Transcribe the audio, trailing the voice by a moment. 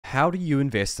how do you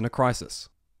invest in a crisis?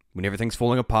 When everything's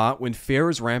falling apart, when fear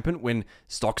is rampant, when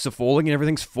stocks are falling and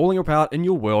everything's falling apart in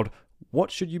your world,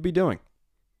 what should you be doing?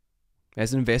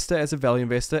 As an investor, as a value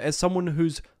investor, as someone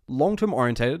who's long-term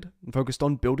orientated and focused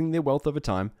on building their wealth over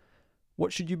time,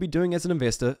 what should you be doing as an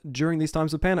investor during these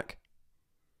times of panic?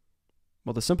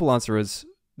 Well, the simple answer is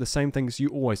the same things you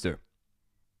always do.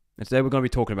 And today we're going to be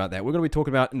talking about that. We're going to be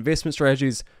talking about investment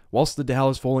strategies whilst the Dow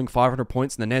is falling 500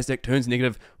 points and the Nasdaq turns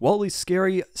negative, while these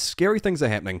scary things are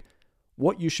happening.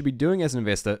 What you should be doing as an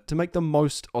investor to make the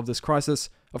most of this crisis.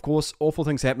 Of course, awful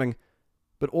things happening,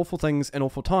 but awful things and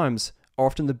awful times are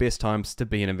often the best times to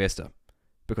be an investor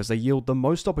because they yield the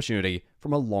most opportunity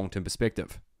from a long-term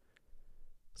perspective.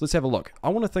 So let's have a look. I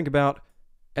want to think about,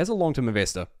 as a long-term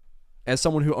investor, as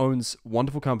someone who owns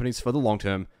wonderful companies for the long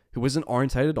term, who isn't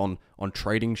orientated on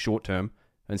trading short term,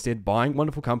 instead buying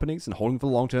wonderful companies and holding for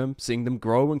the long term, seeing them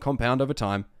grow and compound over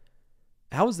time,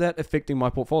 how is that affecting my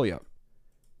portfolio?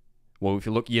 Well, if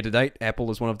you look year to date,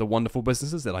 Apple is one of the wonderful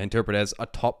businesses that I interpret as a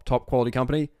top quality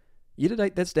company. Year to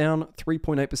date, that's down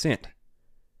 3.8%.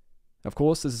 Of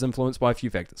course, this is influenced by a few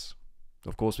factors.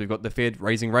 Of course, we've got the Fed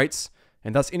raising rates,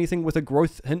 and thus anything with a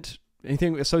growth hint,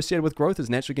 anything associated with growth is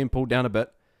naturally getting pulled down a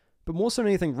bit. But more so than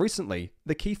anything recently,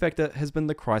 the key factor has been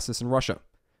the crisis in Russia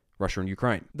and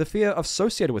Ukraine. The fear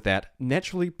associated with that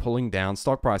naturally pulling down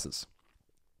stock prices.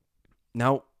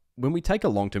 Now, when we take a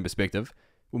long-term perspective,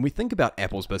 when we think about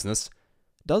Apple's business,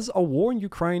 does a war in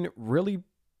Ukraine really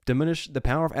diminish the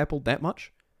power of Apple that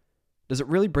much? Does it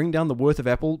really bring down the worth of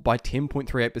Apple by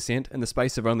 10.38% in the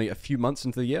space of only a few months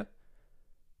into the year?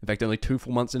 In fact, only 2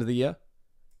 full months into the year?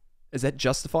 Is that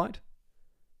justified?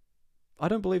 I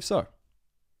don't believe so.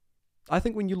 I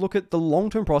think when you look at the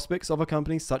long-term prospects of a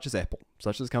company such as Apple,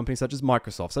 such as companies such as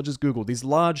Microsoft, such as Google, these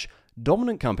large,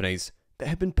 dominant companies that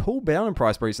have been pulled down in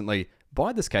price recently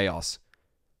by this chaos,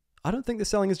 I don't think the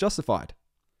selling is justified.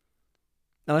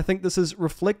 And I think this is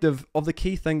reflective of the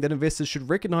key thing that investors should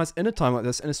recognize in a time like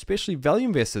this, and especially value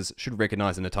investors should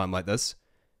recognize in a time like this,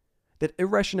 that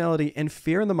irrationality and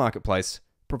fear in the marketplace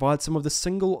provide some of the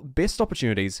single best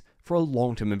opportunities for a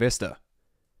long-term investor.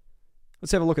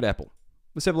 Let's have a look at Apple.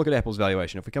 Let's have a look at Apple's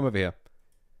valuation. If we come over here,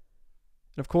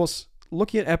 and of course,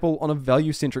 looking at Apple on a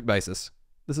value-centric basis,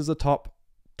 this is a top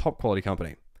quality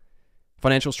company.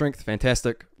 Financial strength,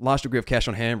 fantastic. Large degree of cash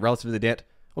on hand relative to the debt.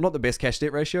 Well, not the best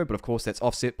cash-debt ratio, but of course that's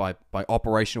offset by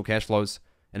operational cash flows.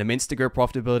 An immense degree of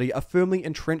profitability, a firmly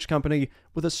entrenched company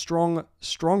with a strong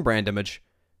brand image.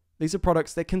 These are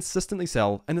products that consistently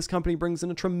sell, and this company brings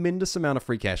in a tremendous amount of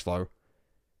free cash flow.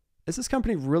 Is this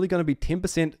company really going to be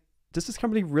 10%? Does this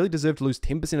company really deserve to lose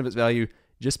 10% of its value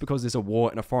just because there's a war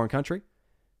in a foreign country?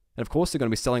 And of course, they're going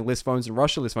to be selling less phones in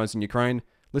Russia, less phones in Ukraine,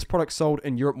 less products sold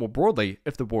in Europe more broadly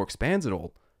if the war expands at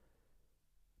all.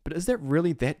 But is that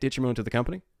really that detrimental to the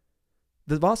company?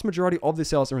 The vast majority of their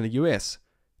sales are in the US,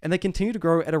 and they continue to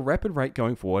grow at a rapid rate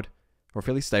going forward, or a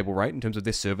fairly stable rate in terms of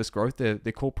their service growth, their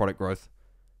core product growth.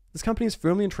 This company is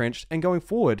firmly entrenched, and going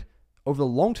forward, over the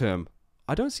long term,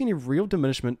 I don't see any real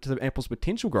diminishment to Apple's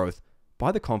potential growth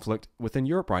by the conflict within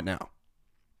Europe right now.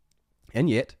 And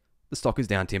yet, the stock is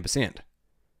down 10%.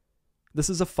 This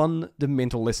is a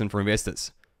fundamental lesson for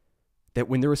investors, that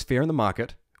when there is fear in the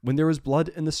market, when there is blood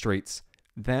in the streets,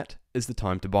 that is the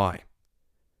time to buy.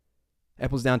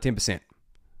 Apple's down 10%.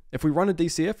 If we run a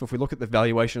DCF, if we look at the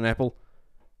valuation of Apple,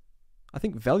 I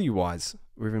think value-wise,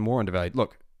 we're even more undervalued.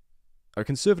 Look, a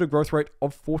conservative growth rate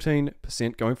of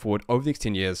 14% going forward over the next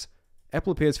 10 years,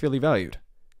 Apple appears fairly valued.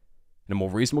 In a more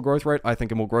reasonable growth rate, I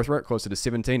think a more growth rate closer to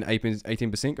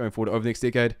 18% going forward over the next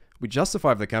decade, we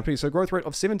justify for the company. So a growth rate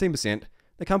of 17%,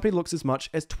 the company looks as much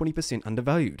as 20%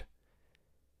 undervalued.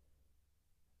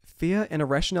 Fear and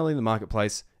irrationality in the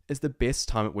marketplace is the best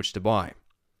time at which to buy.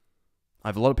 I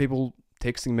have a lot of people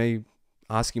texting me,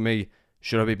 asking me,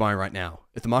 should I be buying right now?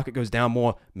 If the market goes down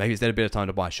more, maybe is that a better time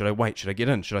to buy? Should I wait? Should I get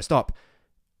in? Should I stop?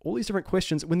 All these different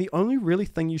questions when the only really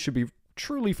thing you should be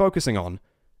truly focusing on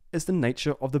is the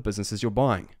nature of the businesses you're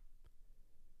buying.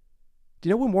 Do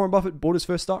you know when Warren Buffett bought his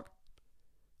first stock?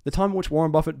 The time in which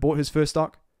Warren Buffett bought his first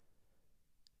stock?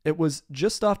 It was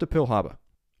just after Pearl Harbor.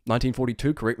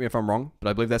 1942, correct me if I'm wrong, but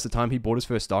I believe that's the time he bought his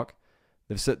first stock.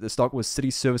 The stock was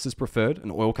City Services Preferred,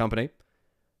 an oil company.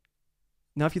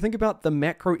 Now, if you think about the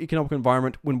macroeconomic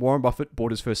environment when Warren Buffett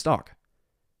bought his first stock,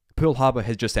 Pearl Harbor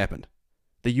had just happened.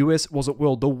 The US was at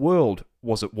war, the world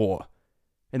was at war.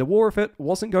 And the war effort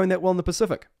wasn't going that well in the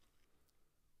Pacific.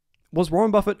 Was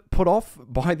Warren Buffett put off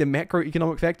by the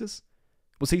macroeconomic factors?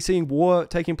 Was he seeing war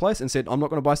taking place and said, I'm not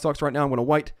going to buy stocks right now, I'm going to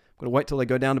wait till they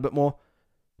go down a bit more?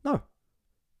 No.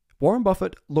 Warren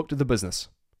Buffett looked at the business.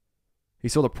 He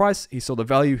saw the price, he saw the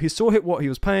value, he saw what he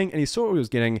was paying, and he saw what he was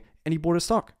getting, and he bought his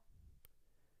stock.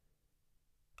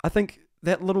 I think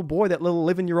that little boy, that little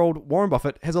 11-year-old Warren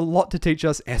Buffett, has a lot to teach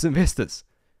us as investors.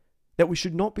 That we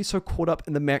should not be so caught up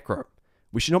in the macro.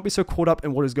 We should not be so caught up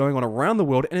in what is going on around the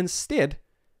world, and instead,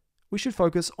 we should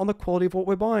focus on the quality of what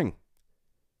we're buying,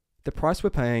 the price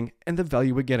we're paying, and the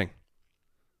value we're getting.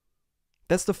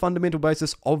 That's the fundamental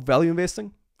basis of value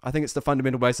investing. I think it's the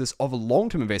fundamental basis of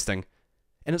long-term investing,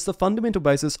 and it's the fundamental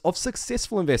basis of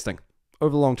successful investing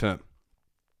over the long term.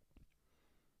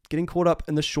 Getting caught up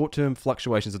in the short-term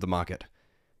fluctuations of the market,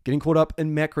 getting caught up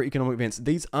in macroeconomic events,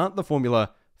 these aren't the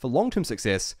formula for long-term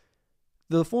success.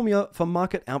 They're the formula for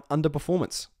market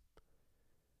underperformance.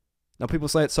 Now, people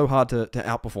say it's so hard to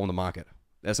outperform the market.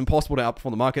 It's impossible to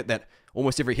outperform the market, that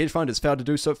almost every hedge fund has failed to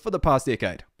do so for the past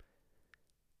decade.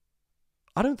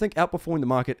 I don't think outperforming the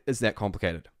market is that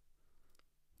complicated.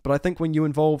 But I think when you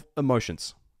involve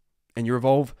emotions, and you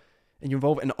involve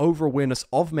an over-awareness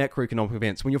of macroeconomic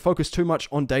events, when you're focused too much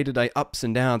on day-to-day ups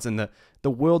and downs and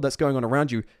the world that's going on around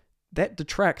you, that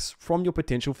detracts from your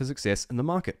potential for success in the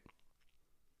market.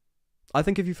 I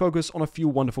think if you focus on a few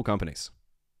wonderful companies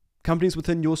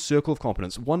within your circle of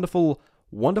competence, wonderful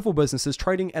businesses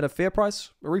trading at a fair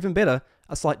price, or even better,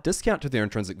 a slight discount to their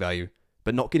intrinsic value,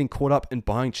 but not getting caught up in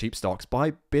buying cheap stocks,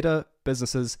 buy better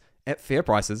businesses at fair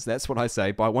prices. That's what I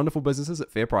say, buy wonderful businesses at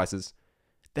fair prices.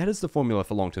 That is the formula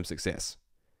for long-term success.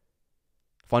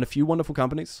 Find a few wonderful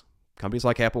companies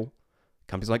like Apple,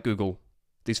 companies like Google,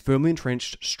 these firmly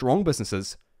entrenched, strong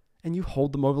businesses, and you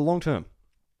hold them over the long term.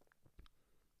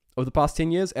 Over the past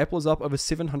 10 years, Apple is up over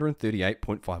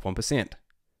 738.51%.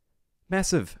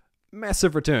 Massive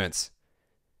returns.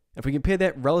 If we compare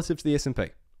that relative to the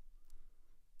S&P,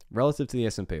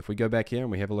 if we go back here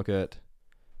and we have a look at,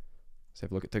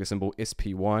 ticker symbol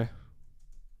SPY.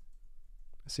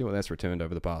 Let's see what that's returned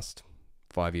over the past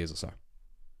 5 years or so.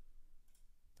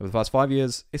 Over the past 5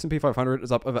 years, S&P 500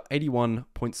 is up over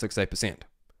 81.68%.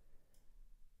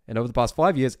 And over the past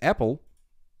 5 years, Apple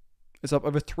is up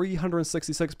over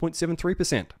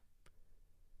 366.73%.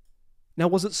 Now,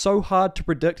 was it so hard to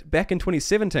predict back in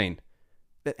 2017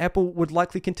 that Apple would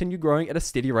likely continue growing at a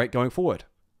steady rate going forward?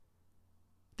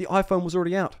 The iPhone was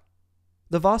already out.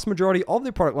 The vast majority of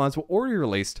their product lines were already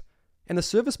released, and the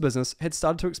service business had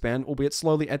started to expand, albeit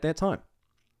slowly at that time.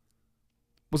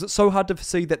 Was it so hard to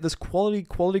foresee that this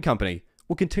quality company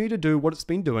will continue to do what it's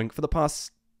been doing for the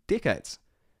past decades?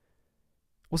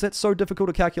 Was that so difficult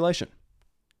a calculation?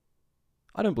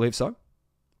 I don't believe so.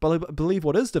 But I believe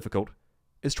what is difficult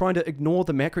is trying to ignore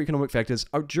the macroeconomic factors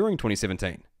during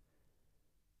 2017.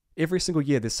 Every single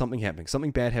year there's something happening.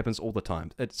 Something bad happens all the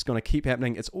time. It's going to keep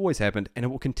happening. It's always happened, and it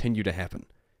will continue to happen.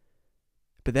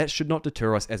 But that should not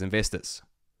deter us as investors.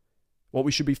 What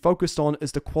we should be focused on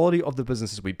is the quality of the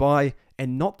businesses we buy,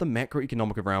 and not the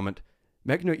macroeconomic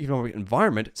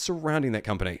environment surrounding that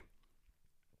company.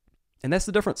 And that's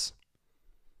the difference.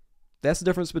 That's the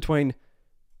difference between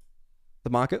the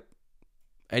market,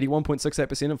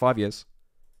 81.68% in 5 years,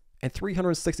 and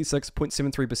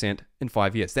 366.73% in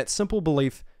 5 years. That simple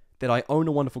belief that I own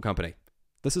a wonderful company.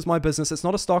 This is my business. It's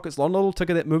not a stock. It's not a little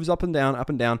ticker that moves up and down, up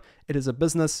and down. It is a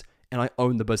business, and I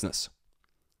own the business.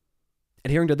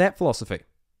 Adhering to that philosophy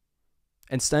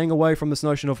and staying away from this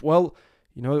notion of, well,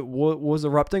 war's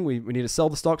erupting. We need to sell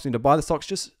the stocks. We need to buy the stocks.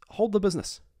 Just hold the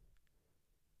business.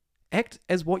 Act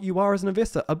as what you are as an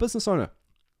investor, a business owner.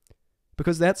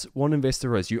 Because that's what an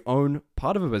investor is. You own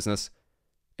part of a business.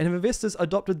 And if investors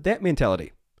adopted that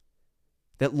mentality,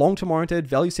 that long-term oriented,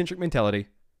 value-centric mentality,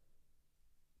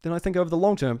 then I think over the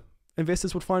long term,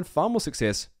 investors would find far more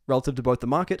success relative to both the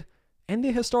market and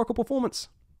their historical performance.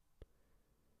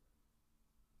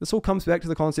 This all comes back to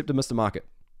the concept of Mr. Market.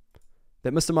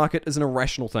 That Mr. Market is an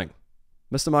irrational thing.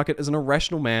 Mr. Market is an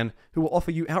irrational man who will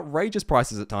offer you outrageous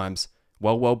prices at times,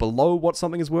 well below what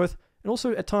something is worth, and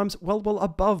also at times well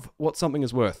above what something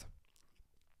is worth.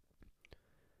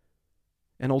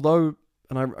 And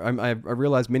I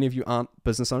realize many of you aren't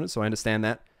business owners, so I understand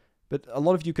that, but a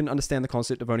lot of you can understand the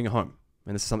concept of owning a home,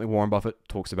 and this is something Warren Buffett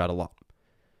talks about a lot.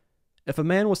 If a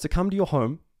man was to come to your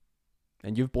home,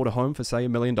 and you've bought a home for, say,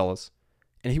 $1 million,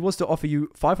 and he was to offer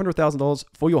you $500,000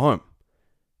 for your home,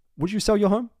 would you sell your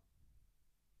home?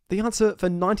 The answer for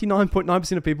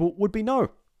 99.9% of people would be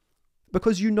no,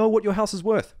 because you know what your house is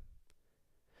worth.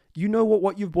 You know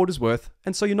what you've bought is worth,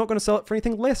 and so you're not going to sell it for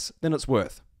anything less than it's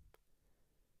worth.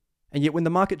 And yet when the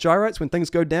market gyrates, when things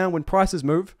go down, when prices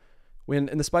move, when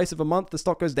in the space of a month the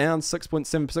stock goes down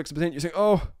 6.76%, you say,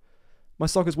 oh, my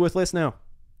stock is worth less now.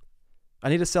 I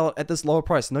need to sell it at this lower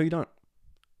price. No, you don't.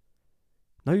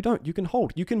 No, you don't. You can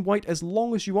hold. You can wait as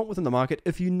long as you want within the market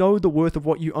if you know the worth of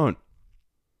what you own.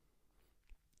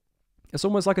 It's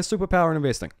almost like a superpower in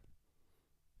investing.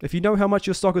 If you know how much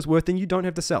your stock is worth, then you don't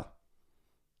have to sell.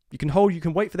 You can hold, you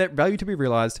can wait for that value to be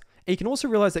realized, and you can also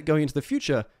realize that going into the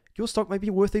future, your stock may be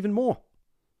worth even more.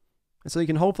 And so you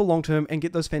can hold for long term and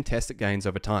get those fantastic gains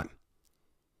over time.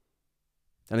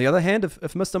 On the other hand, if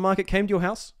Mr. Market came to your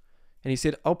house and he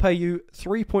said, I'll pay you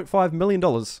 $3.5 million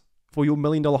for your $1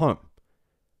 million home,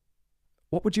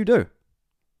 what would you do?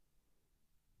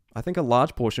 I think a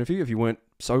large portion of you, if you weren't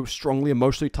so strongly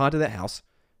emotionally tied to that house,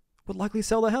 would likely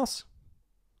sell the house,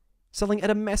 selling at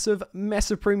a massive,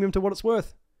 massive premium to what it's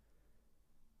worth.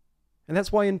 And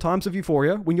that's why in times of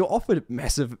euphoria, when you're offered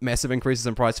massive, massive increases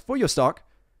in price for your stock,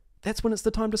 that's when it's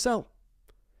the time to sell.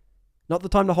 Not the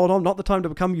time to hold on, not the time to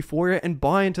become euphoria and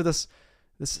buy into this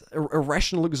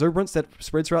irrational exuberance that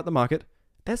spreads throughout the market.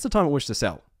 That's the time at which to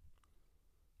sell.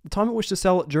 The time at which to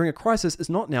sell during a crisis is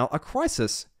not now. A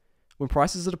crisis, when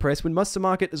prices are depressed, when Mr.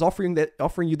 Market is offering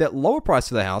you that lower price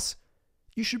for the house,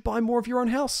 you should buy more of your own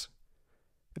house.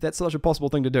 If that's such a possible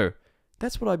thing to do,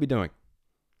 that's what I'd be doing.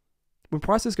 When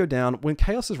prices go down, when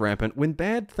chaos is rampant, when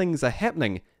bad things are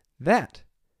happening, that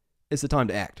is the time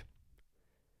to act.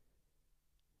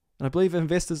 And I believe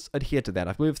investors adhere to that.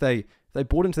 I believe they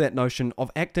bought into that notion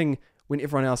of acting when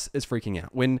everyone else is freaking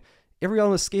out. When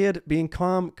everyone is scared, being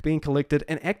calm, being collected,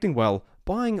 and acting well,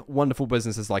 buying wonderful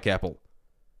businesses like Apple.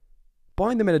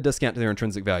 Buying them at a discount to their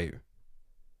intrinsic value.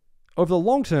 Over the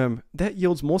long term, that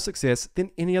yields more success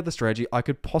than any other strategy I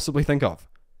could possibly think of.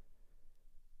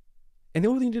 And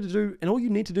all you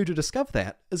need to do to discover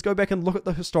that is go back and look at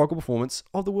the historical performance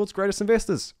of the world's greatest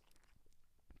investors.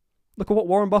 Look at what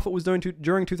Warren Buffett was doing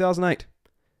during 2008.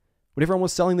 When everyone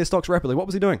was selling their stocks rapidly, what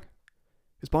was he doing?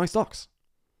 He was buying stocks.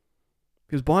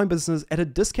 He was buying businesses at a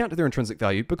discount to their intrinsic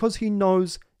value because he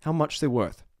knows how much they're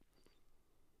worth.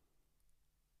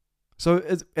 So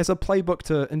as a playbook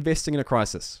to investing in a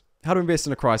crisis, how to invest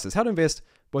in a crisis, how to invest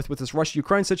both with this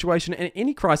Russia-Ukraine situation and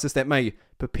any crisis that may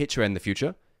perpetuate in the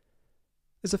future,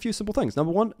 there's a few simple things.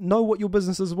 Number one, know what your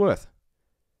business is worth.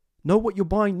 Know what you're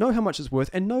buying, know how much it's worth,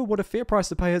 and know what a fair price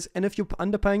to pay is, and if you're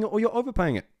underpaying it or you're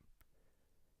overpaying it.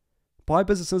 Buy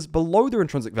businesses below their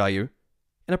intrinsic value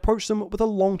and approach them with a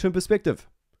long-term perspective.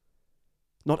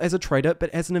 Not as a trader, but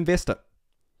as an investor.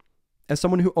 As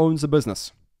someone who owns a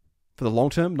business. For the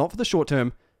long term, not for the short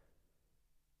term,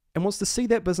 and wants to see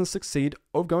that business succeed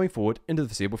of going forward into the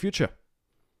foreseeable future.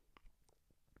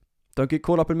 Don't get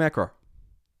caught up in macro.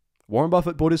 Warren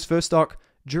Buffett bought his first stock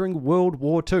during World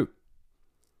War II.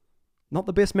 Not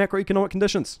the best macroeconomic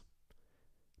conditions.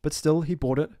 But still, he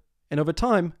bought it, and over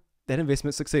time, that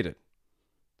investment succeeded.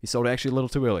 He sold it actually a little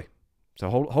too early. So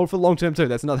hold for the long term too.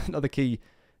 That's another key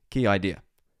idea.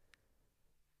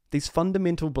 These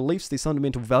fundamental beliefs, these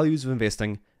fundamental values of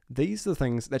investing, these are the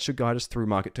things that should guide us through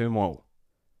market turmoil.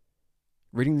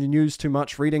 Reading the news too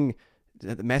much, reading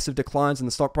the massive declines in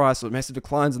the stock price or massive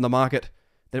declines in the market,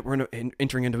 that we're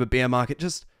entering into a bear market,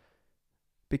 just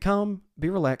be calm, be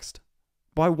relaxed,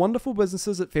 buy wonderful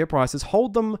businesses at fair prices,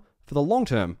 hold them for the long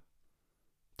term.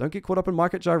 Don't get caught up in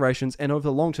market gyrations, and over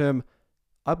the long term,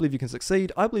 I believe you can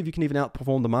succeed. I believe you can even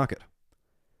outperform the market,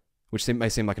 which may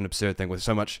seem like an absurd thing with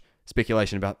so much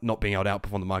speculation about not being able to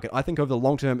outperform the market. I think over the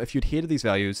long term, if you adhere to these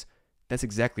values, that's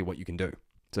exactly what you can do.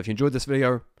 So if you enjoyed this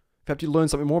video, perhaps you learned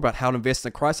something more about how to invest in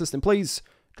a crisis, then please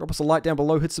drop us a like down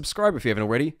below, hit subscribe if you haven't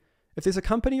already. If there's a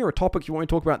company or a topic you want me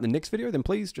to talk about in the next video, then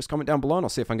please just comment down below and I'll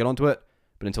see if I can get onto it.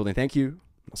 But until then, thank you.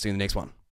 I'll see you in the next one.